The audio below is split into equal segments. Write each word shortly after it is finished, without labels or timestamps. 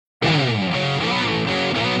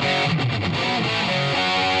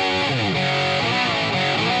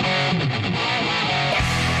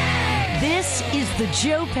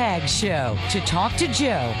Joe Pags Show. To talk to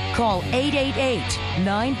Joe, call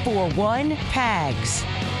 888-941-PAGS.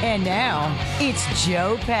 And now, it's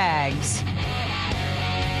Joe Pags.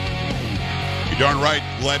 You're darn right.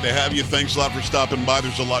 Glad to have you. Thanks a lot for stopping by.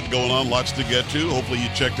 There's a lot going on, lots to get to. Hopefully you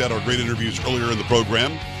checked out our great interviews earlier in the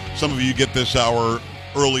program. Some of you get this hour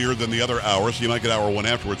earlier than the other hour, so you might get hour one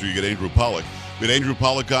afterwards where you get Andrew Pollack. We had Andrew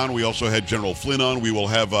Pollack on. We also had General Flynn on. We will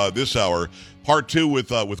have this hour, part two with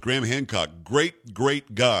Graham Hancock.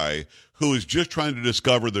 Great guy who is just trying to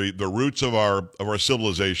discover the roots of our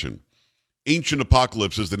civilization. Ancient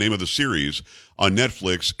Apocalypse is the name of the series on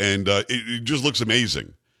Netflix, and it just looks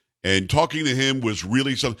amazing. And talking to him was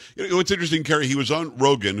really something. It's interesting, Carrie. He was on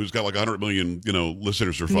Rogan, who's got like 100 million,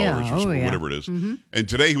 listeners or followers or whatever it is. Mm-hmm. And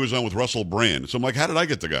today he was on with Russell Brand. So I'm like, how did I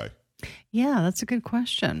get the guy? Yeah, that's a good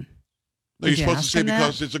question. No, you're supposed to say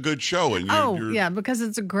because it's a good show. And yeah, because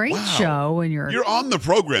it's a great show. And you're on the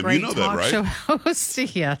program. You know that, right? Show host.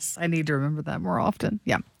 Yes, I need to remember that more often.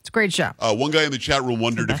 Yeah, it's a great show. One guy in the chat room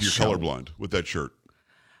wondered if you're colorblind with that shirt.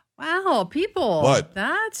 Wow, people. What?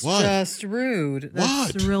 That's just rude.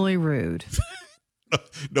 That's really rude.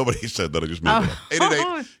 Nobody said that. I just made that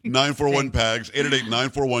up. 888-941-PAGS,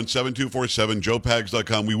 888-941-7247,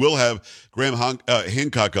 joepags.com. We will have Graham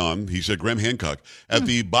Hancock on. He said Graham Hancock at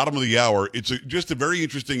the bottom of the hour. It's just a very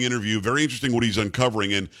interesting interview, very interesting what he's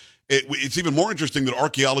uncovering. And it's even more interesting that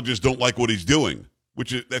archaeologists don't like what he's doing,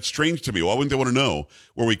 that's strange to me. Why wouldn't they want to know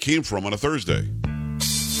where we came from on a Thursday?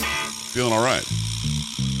 Feeling all right.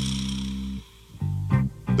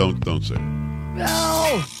 Don't say it.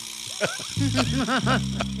 No.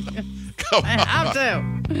 Come on. I have to.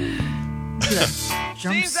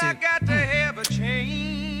 Seems I got to have a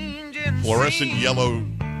change in fluorescent yellow,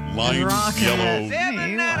 lime yellow,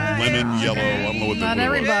 lemon yellow. I don't know what that is. Not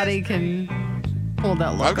everybody can pull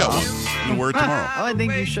that look off. I've got one. I'm going to wear it tomorrow. Oh, I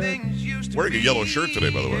think you should. Wearing a yellow shirt today,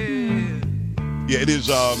 by the way. Yeah, it is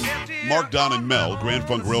Mark, Don, and Mel, Grand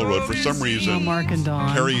Funk Railroad. For some reason, Mark and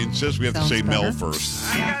Don. Carrie insists we have to say Mel first.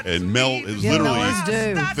 And Mel is literally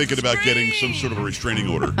thinking about getting some sort of a restraining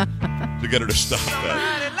order to get her to stop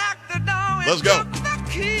that. Let's go.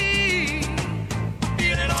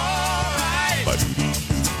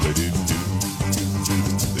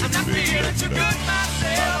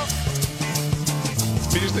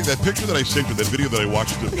 I just think that picture that I sent you, that video that I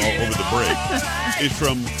watched over the break, is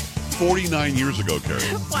from 49 years ago, Carrie.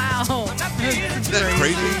 Wow. Isn't that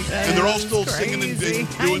crazy? And they're all still singing and doing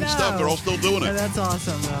stuff. They're all still doing it. That's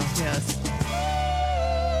awesome, though. Yes.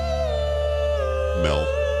 Mel.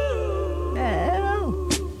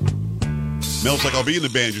 Mel's like, I'll be in the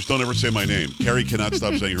band, just don't ever say my name. Carrie cannot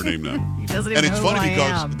stop saying her name now. He doesn't even and it's know funny who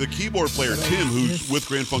because I am. the keyboard player, Tim, who's with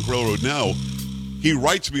Grand Funk Railroad now, he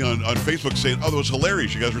writes me on Facebook saying, that was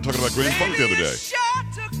hilarious. You guys were talking about Grand Funk the other day.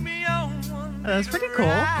 That's pretty cool.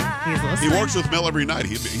 He's listening. He works with Mel every night.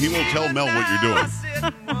 He will tell Mel what you're doing.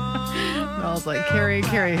 Mel's like, Carrie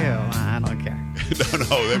who? I don't care.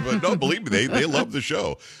 No, believe me, they love the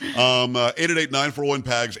show.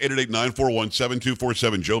 888-941-PAGS,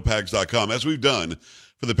 888-941-7247, joepags.com, as we've done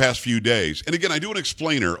for the past few days. And again, I do an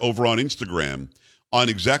explainer over on Instagram on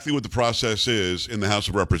exactly what the process is in the House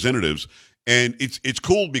of Representatives. And it's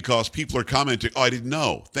cool because people are commenting, I didn't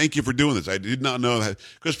know. Thank you for doing this. I did not know that.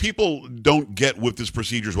 Because people don't get what this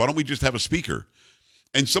procedure is. Why don't we just have a speaker?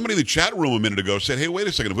 And somebody in the chat room a minute ago said, hey, wait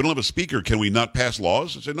a second. If we don't have a speaker, can we not pass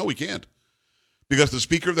laws? I said, no, we can't. Because the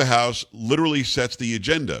Speaker of the House literally sets the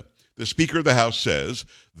agenda. The Speaker of the House says,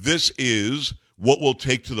 this is what we'll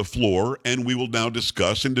take to the floor, and we will now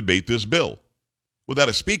discuss and debate this bill. Without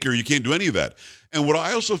a speaker, you can't do any of that. And what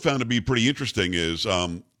I also found to be pretty interesting is,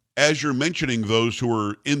 as you're mentioning those who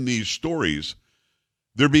are in these stories,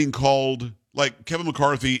 they're being called, like Kevin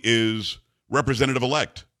McCarthy is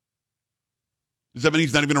representative-elect. Does that mean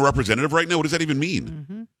he's not even a representative right now? What does that even mean?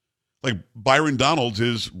 Mm-hmm. Like Byron Donalds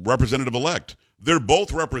is representative-elect. They're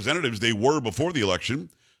both representatives. They were before the election.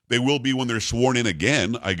 They will be when they're sworn in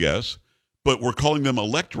again, I guess. But we're calling them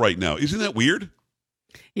elect right now. Isn't that weird?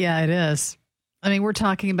 Yeah, it is. I mean, we're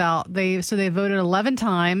talking about they voted 11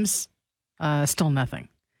 times, still nothing.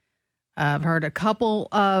 I've heard a couple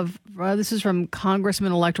of, this is from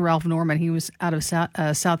Congressman-elect Ralph Norman. He was out of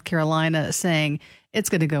South Carolina saying it's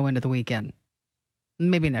going to go into the weekend,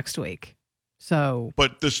 maybe next week.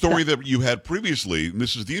 But the story that you had previously, and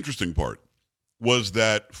this is the interesting part, was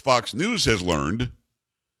that Fox News has learned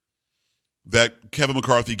that Kevin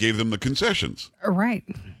McCarthy gave them the concessions. Right.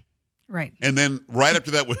 And then right after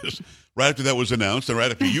that was announced, and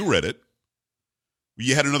right after you read it,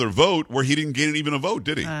 you had another vote where he didn't get even a vote,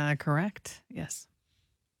 did he? Correct. Yes.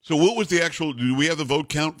 So what was the actual? Do we have the vote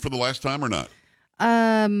count for the last time or not?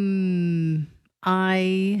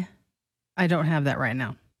 I don't have that right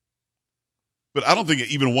now. But I don't think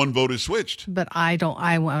even one vote is switched. But I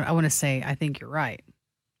want to say I think you're right.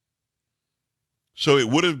 So it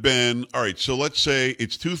would have been, all right, so let's say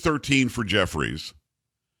it's 213 for Jeffries.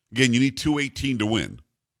 Again, you need 218 to win.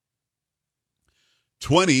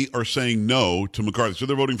 20 are saying no to McCarthy, so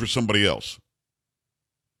they're voting for somebody else.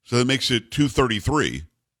 So that makes it 233.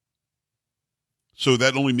 So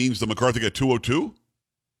that only means that McCarthy got 202?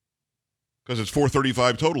 Because it's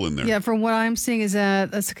 435 total in there. Yeah, from what I'm seeing is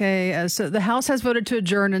that's okay. So the House has voted to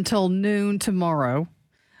adjourn until noon tomorrow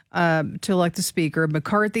to elect the Speaker.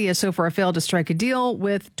 McCarthy has so far failed to strike a deal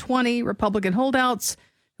with 20 Republican holdouts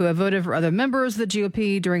who have voted for other members of the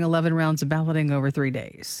GOP during 11 rounds of balloting over 3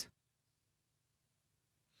 days.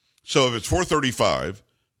 So if it's 435,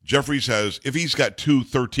 Jeffries has, if he's got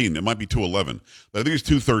 213, it might be 211, but I think it's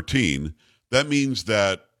 213. That means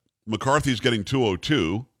that McCarthy's getting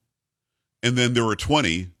 202, and then there are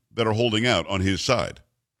 20 that are holding out on his side.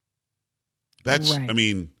 That's, right. I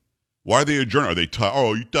mean, why are they adjourning? Are they tired?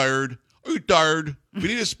 Oh, are you tired? Are you tired? We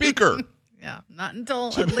need a speaker. Yeah, not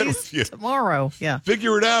until So at least yeah. tomorrow. Yeah,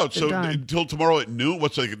 Figure it out. They're So done. until tomorrow at noon,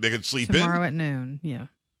 what's they can sleep tomorrow in? at noon. Yeah.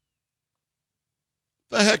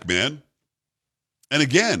 The heck, man. And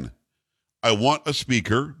again, I want a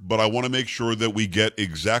speaker, but I want to make sure that we get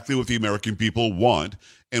exactly what the American people want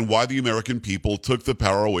and why the American people took the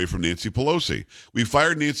power away from Nancy Pelosi. We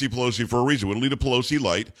fired Nancy Pelosi for a reason. We don't need a Pelosi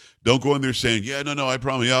light. Don't go in there saying, yeah, no, I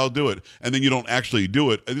promise you I'll do it. And then you don't actually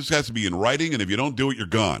do it. And this has to be in writing, and if you don't do it, you're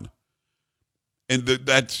gone. And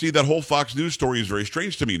that whole Fox News story is very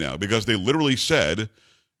strange to me now because they literally said,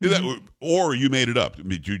 or you made it up.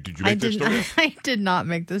 Did you make this story up? I did not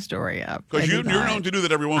make the story up. Because you're known to do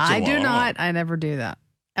that every once in a I while. do don't know. not. I never do that.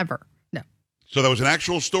 Ever. No. So that was an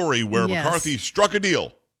actual story where Yes. McCarthy struck a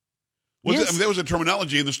deal. Yes. I mean, that was a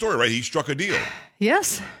terminology in the story, right? He struck a deal.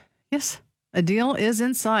 Yes. Yes. A deal is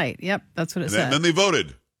in sight. Yep. That's what it And said. then they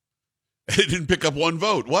voted. And it didn't pick up one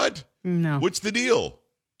vote. What? No. What's the deal?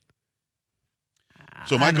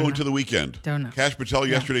 So am I going to the weekend? Don't know. Cash Patel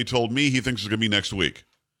yesterday told me he thinks it's going to be next week.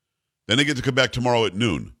 Then they get to come back tomorrow at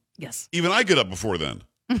noon. Yes. Even I get up before then.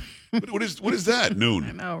 what is that, I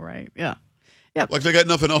noon? know, right? Yeah. Like they got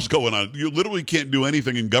nothing else going on. You literally can't do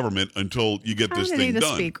anything in government until you get this I thing need a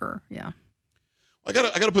done. speaker. Yeah. I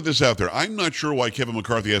got to put this out there. I'm not sure why Kevin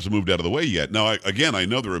McCarthy hasn't moved out of the way yet. Now, I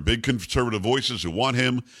know there are big conservative voices who want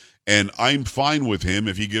him, and I'm fine with him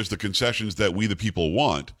if he gives the concessions that we the people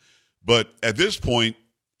want. But at this point,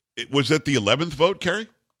 was that the 11th vote, Carrie?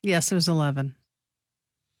 Yes, it was 11.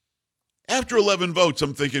 After 11 votes,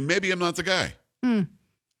 I'm thinking maybe I'm not the guy. I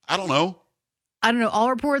don't know. I don't know. All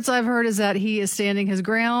reports I've heard is that he is standing his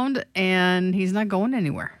ground and he's not going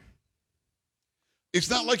anywhere. It's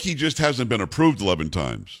not like he just hasn't been approved 11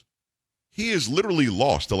 times. He has literally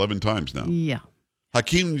lost 11 times now. Yeah.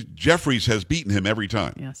 Hakeem Jeffries has beaten him every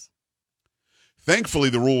time. Yes. Thankfully,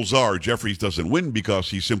 the rules are Jeffries doesn't win because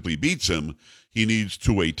he simply beats him. He needs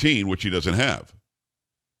 218, which he doesn't have.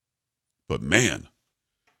 But man,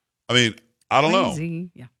 I mean, I don't know. Crazy.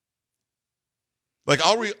 Yeah. Like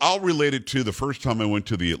I'll relate it to the first time I went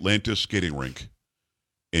to the Atlantis skating rink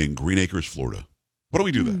in Green Acres, Florida. Why don't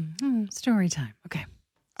we do that? Story time. Okay.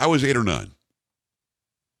 I was 8 or 9,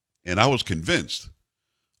 and I was convinced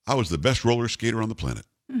I was the best roller skater on the planet.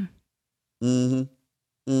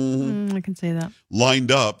 I can say that.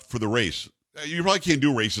 Lined up for the race. You probably can't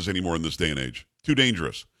do races anymore in this day and age. Too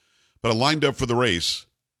dangerous. But I lined up for the race,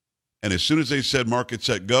 and as soon as they said mark it,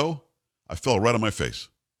 set, go, I fell right on my face.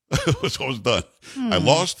 I was done. I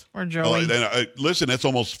lost. Or Joey. Listen, that's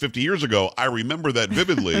almost 50 years ago. I remember that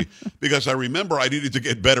vividly because I remember I needed to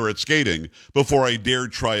get better at skating before I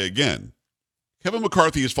dared try again. Kevin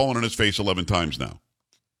McCarthy has fallen on his face 11 times now.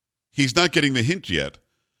 He's not getting the hint yet,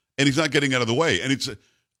 and he's not getting out of the way. And it's,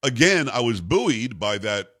 again, I was buoyed by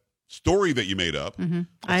that story that you made up.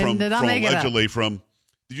 I did not make it up. Allegedly from,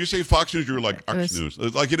 did you say Fox News? You were like, Fox News.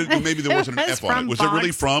 Like maybe there wasn't an was F on it. from Was it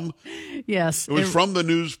really Fox. from? Yes. It was from the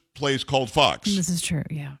news place called Fox. This is true.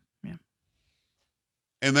 Yeah. Yeah.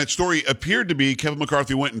 And that story appeared to be Kevin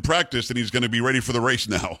McCarthy went and practiced, and he's going to be ready for the race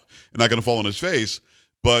now and not going to fall on his face.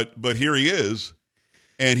 But here he is,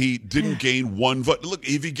 and he didn't gain one vote. Look,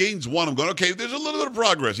 if he gains one, I'm going, okay, there's a little bit of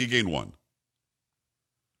progress. He gained one.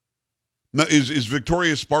 Now, is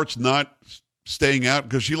Victoria Sparks not staying out?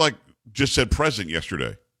 Because she just said present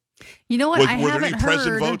yesterday. You know what? Were I there haven't any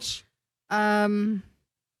present heard. votes?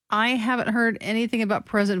 I haven't heard anything about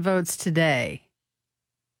present votes today.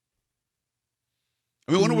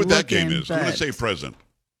 I mean, I wonder what that game Looking, is. I'm going to but- say present.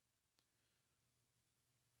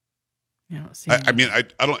 I don't see. I mean, I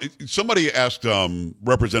don't. Somebody asked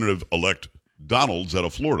Representative-elect Donalds out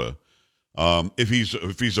of Florida. If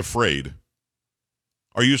he's afraid,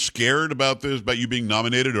 are you scared about this? About you being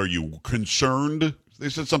nominated? Are you concerned? They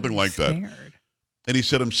said something like that. And he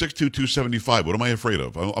said, "I'm 6'2", 275. What am I afraid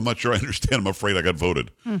of? I'm not sure I understand. I'm afraid I got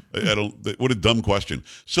voted. I don't. What a dumb question.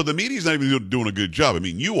 So the media's not even doing a good job. I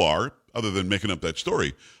mean, you are, other than making up that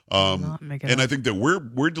story. And I think that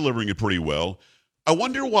we're delivering it pretty well. I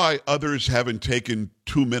wonder why others haven't taken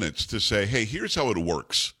 2 minutes to say, "Hey, here's how it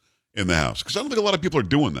works in the House," because I don't think a lot of people are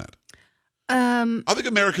doing that. I think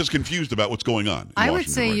America's confused about what's going on. I would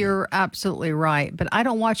say you're absolutely right, but I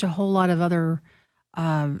don't watch a whole lot of other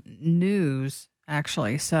news.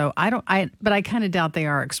 Actually, so but I kind of doubt they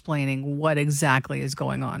are explaining what exactly is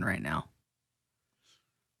going on right now.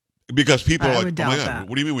 Because people are like, would "Oh my doubt God, that.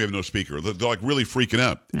 what do you mean we have no speaker?" They're like really freaking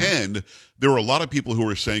out. And there were a lot of people who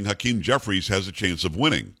were saying Hakeem Jeffries has a chance of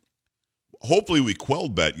winning. Hopefully we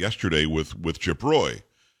quelled that yesterday with Chip Roy.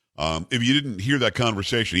 If you didn't hear that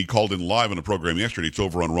conversation, he called in live on a program yesterday. It's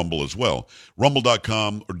over on Rumble as well.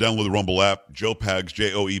 Rumble.com or download the Rumble app. Joe Pags,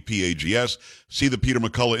 Joepags. See the Peter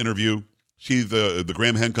McCullough interview. See the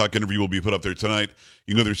Graham Hancock interview will be put up there tonight.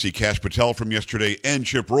 You can either see Kash Patel from yesterday and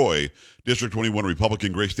Chip Roy, District 21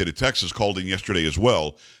 Republican, great state of Texas, called in yesterday as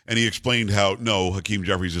well. And he explained how, no, Hakeem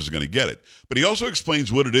Jeffries isn't going to get it. But he also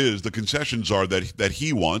explains what it is, the concessions are that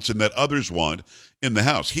he wants and that others want in the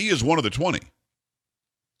House. He is one of the 20.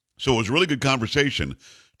 So it was a really good conversation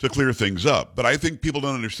to clear things up. But I think people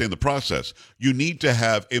don't understand the process. You need to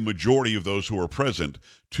have a majority of those who are present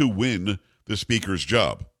to win the speaker's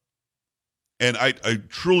job. And I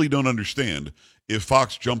truly don't understand if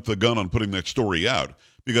Fox jumped the gun on putting that story out.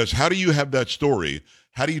 Because how do you have that story?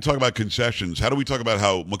 How do you talk about concessions? How do we talk about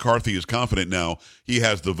how McCarthy is confident now he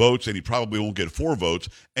has the votes and he probably won't get 4 votes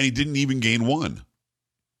and he didn't even gain 1?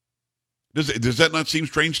 Does that not seem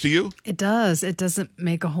strange to you? It does. It doesn't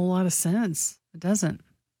make a whole lot of sense. It doesn't.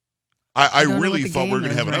 I really thought we were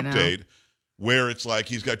going to have an update where it's like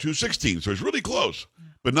he's got 216, so he's really close.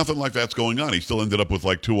 But nothing like that's going on. He still ended up with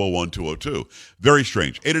like 201, 202. Very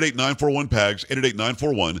strange. 888-941-PAGS,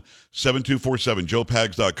 888-941-7247,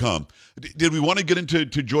 joepags.com. Did we want to get into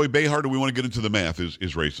Joy Behar, or do we want to get into the math is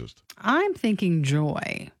racist? I'm thinking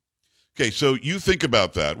Joy. Okay, so you think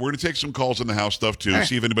about that. We're going to take some calls in the House stuff, too, right.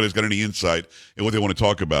 See if anybody's got any insight in what they want to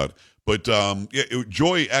talk about. But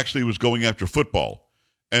Joy actually was going after football.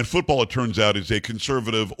 And football, it turns out, is a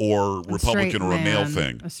conservative or Republican or a male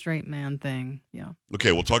thing. A straight man thing, yeah.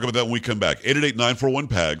 Okay, we'll talk about that when we come back.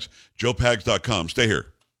 888-941-PAGS, joepags.com. Stay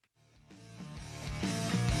here.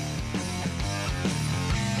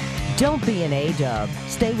 Don't be an A-dub.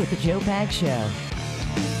 Stay with the Joe Pags Show.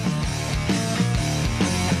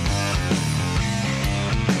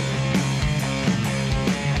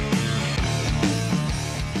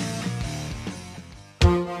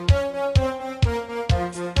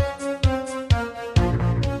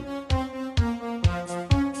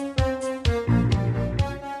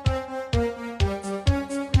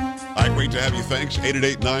 Great to have you. Thanks.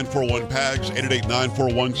 888-941-PAGS,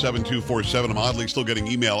 888-941-7247. I'm oddly still getting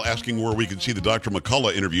email asking where we can see the Dr.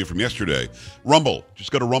 McCullough interview from yesterday. Rumble.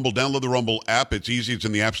 Just go to Rumble. Download the Rumble app. It's easy. It's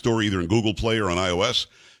in the App Store, either in Google Play or on iOS.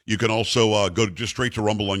 You can also go just straight to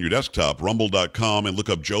Rumble on your desktop, rumble.com, and look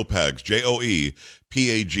up Joe Pags,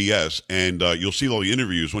 Joepags, and you'll see all the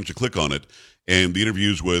interviews once you click on it. And the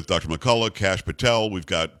interviews with Dr. McCullough, Kash Patel. We've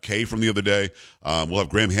got Kay from the other day. We'll have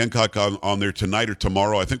Graham Hancock on there tonight or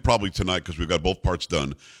tomorrow. I think probably tonight because we've got both parts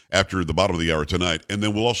done after the bottom of the hour tonight. And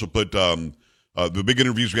then we'll also put the big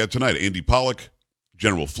interviews we had tonight. Andy Pollack,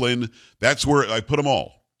 General Flynn. That's where I put them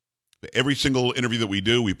all. Every single interview that we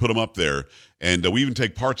do, we put them up there. And we even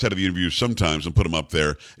take parts out of the interviews sometimes and put them up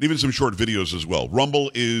there. And even some short videos as well.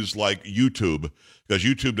 Rumble is like YouTube, because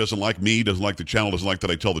YouTube doesn't like me, doesn't like the channel, doesn't like that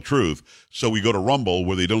I tell the truth. So we go to Rumble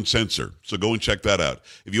where they don't censor. So go and check that out.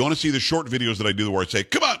 If you want to see the short videos that I do where I say,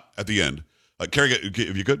 come on, at the end. Carrie,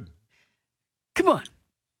 if you could. Come on.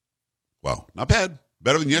 Wow, not bad.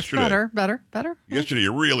 Better than yesterday. Better. Yesterday,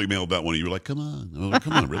 you really mailed that one. You were like, come on. Oh,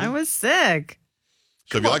 come on, really? I was sick.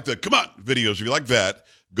 So if you like the come on videos, if you like that,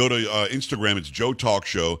 go to Instagram. It's Joe Talk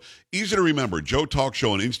Show. Easy to remember. Joe Talk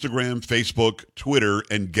Show on Instagram, Facebook, Twitter,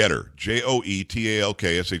 and Getter.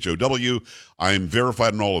 JoeTalkshow. I'm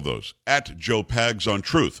verified on all of those. At Joe Pags on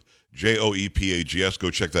Truth. JoePags. Go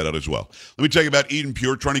check that out as well. Let me tell you about Eden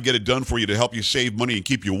Pure, trying to get it done for you to help you save money and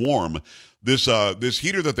keep you warm. This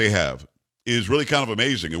heater that they have is really kind of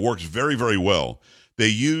amazing. It works very, very well.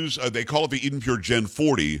 They call it the Eden Pure Gen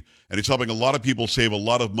 40, and it's helping a lot of people save a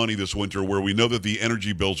lot of money this winter where we know that the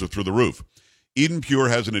energy bills are through the roof. Eden Pure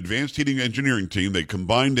has an advanced heating engineering team. They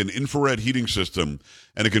combined an infrared heating system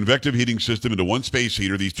and a convective heating system into one space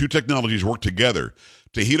heater. These two technologies work together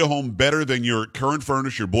to heat a home better than your current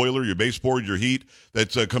furnace, your boiler, your baseboard, your heat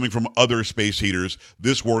that's coming from other space heaters.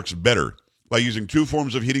 This works better. By using two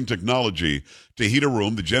forms of heating technology to heat a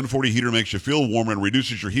room, the Gen 40 heater makes you feel warmer and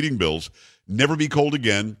reduces your heating bills. Never be cold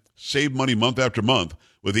again. Save money month after month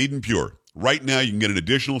with Eden Pure. Right now, you can get an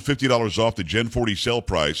additional $50 off the Gen 40 sale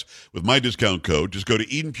price with my discount code. Just go to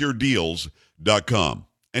EdenPureDeals.com.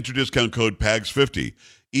 Enter discount code PAGS50.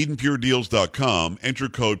 EdenPureDeals.com. Enter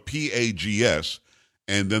code PAGS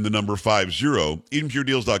and then the number 50.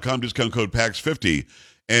 EdenPureDeals.com, discount code PAGS50.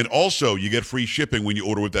 And also, you get free shipping when you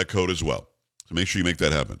order with that code as well. So make sure you make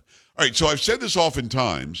that happen. All right, so I've said this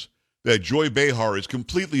oftentimes that Joy Behar is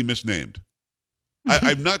completely misnamed.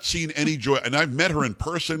 I've not seen any Joy, and I've met her in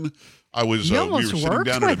person. I was You we almost were sitting worked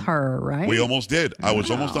down with her, right? We almost did. I was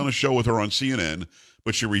Wow. almost on a show with her on CNN,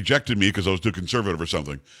 but she rejected me because I was too conservative or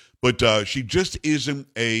something. But she just isn't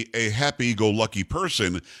a happy-go-lucky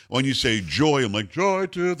person. When you say joy, I'm like, joy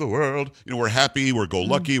to the world. You know, we're happy, we're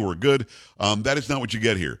go-lucky, we're good. That is not what you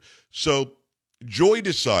get here. So Joy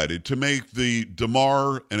decided to make the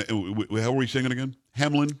Damar, and how were we saying it again?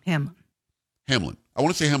 Hamlin? Hamlin. I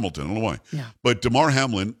want to say Hamilton. I don't know why. Yeah. But Damar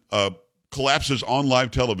Hamlin collapses on live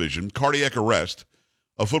television, cardiac arrest,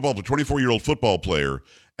 a 24-year-old football player,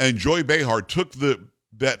 and Joy Behar took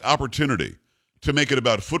that opportunity to make it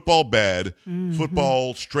about football bad,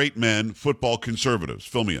 football straight men, football conservatives.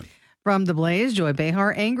 Fill me in. From The Blaze, Joy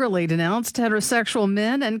Behar angrily denounced heterosexual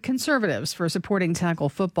men and conservatives for supporting tackle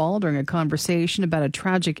football during a conversation about a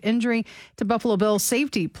tragic injury to Buffalo Bills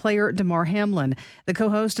safety player Damar Hamlin. The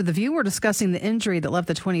co-host of The View were discussing the injury that left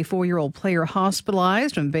the 24-year-old player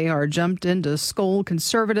hospitalized when Behar jumped in to scold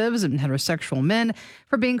conservatives and heterosexual men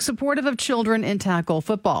for being supportive of children in tackle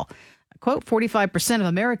football. Quote, 45% of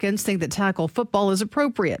Americans think that tackle football is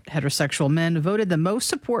appropriate. Heterosexual men voted the most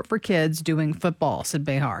support for kids doing football, said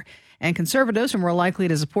Behar. And conservatives are more likely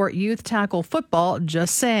to support youth tackle football,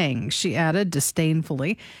 just saying, she added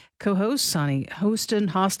disdainfully. Co-host Sonny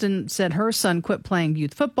Hostin said her son quit playing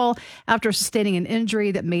youth football after sustaining an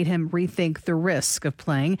injury that made him rethink the risk of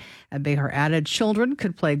playing. Behar added children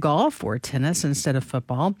could play golf or tennis instead of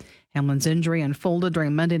football. Hamlin's injury unfolded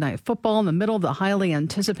during Monday Night Football in the middle of the highly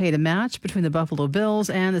anticipated match between the Buffalo Bills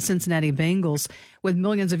and the Cincinnati Bengals. With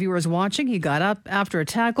millions of viewers watching, he got up after a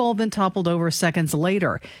tackle, then toppled over seconds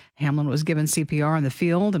later. Hamlin was given CPR on the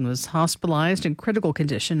field and was hospitalized in critical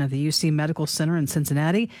condition at the UC Medical Center in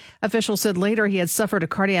Cincinnati. Officials said later he had suffered a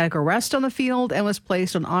cardiac arrest on the field and was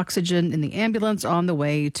placed on oxygen in the ambulance on the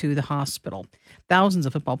way to the hospital. Thousands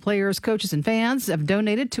of football players, coaches, and fans have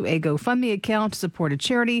donated to a GoFundMe account to support a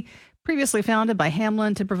charity previously founded by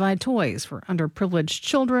Hamlin to provide toys for underprivileged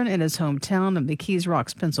children in his hometown of McKees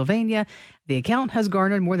Rocks, Pennsylvania. The account has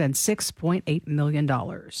garnered more than $6.8 million.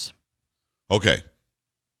 Okay.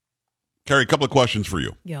 Carrie, a couple of questions for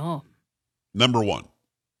you. Yeah. Number one,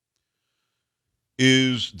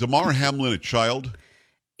 is Damar Hamlin a child?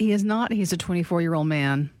 He is not. He's a 24-year-old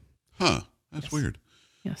man. Huh. That's weird.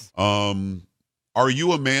 Yes. Are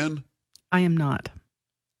you a man? I am not.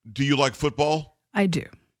 Do you like football? I do.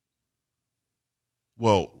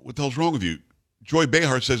 Well, what the hell's wrong with you? Joy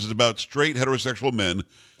Behar says it's about straight heterosexual men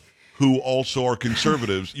who also are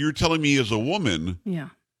conservatives. You're telling me as a woman, Yeah.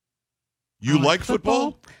 you I like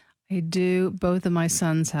football? I do. Both of my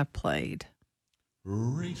sons have played.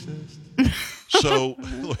 Racist. So,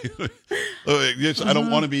 yes, I don't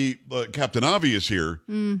want to be Captain Obvious here,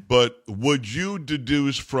 but would you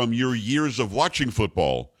deduce from your years of watching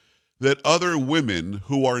football that other women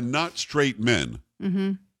who are not straight men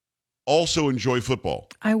also enjoy football?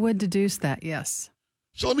 I would deduce that, yes.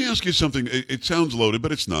 So let me ask you something. It sounds loaded,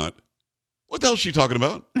 but it's not. What the hell is she talking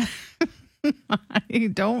about? I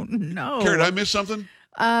don't know. Karen, did I miss something?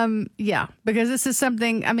 Yeah, because this is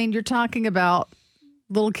something, I mean, you're talking about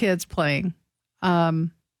little kids playing.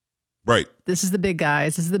 Right. This is the big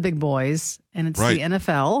guys, this is the big boys, and it's Right. the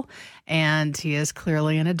NFL, and he is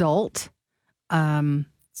clearly an adult.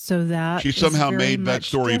 So that She is somehow very made that much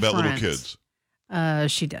story about little different.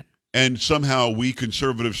 kids. She did. And somehow we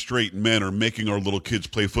conservative straight men are making our little kids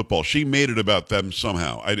play football. She made it about them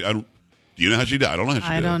somehow. I don't. Do you know how she did? I don't know how she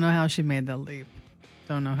did. I don't know how she made that leap.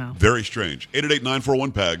 Don't know how. Very strange.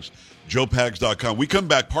 888-941-PAGS, joepags.com. We come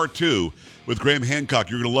back, part 2, with Graham Hancock.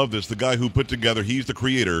 You're going to love this. The guy who put together, he's the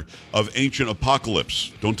creator of Ancient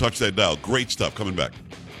Apocalypse. Don't touch that dial. Great stuff coming back.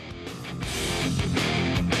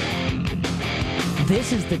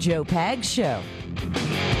 This is the Joe Pags Show.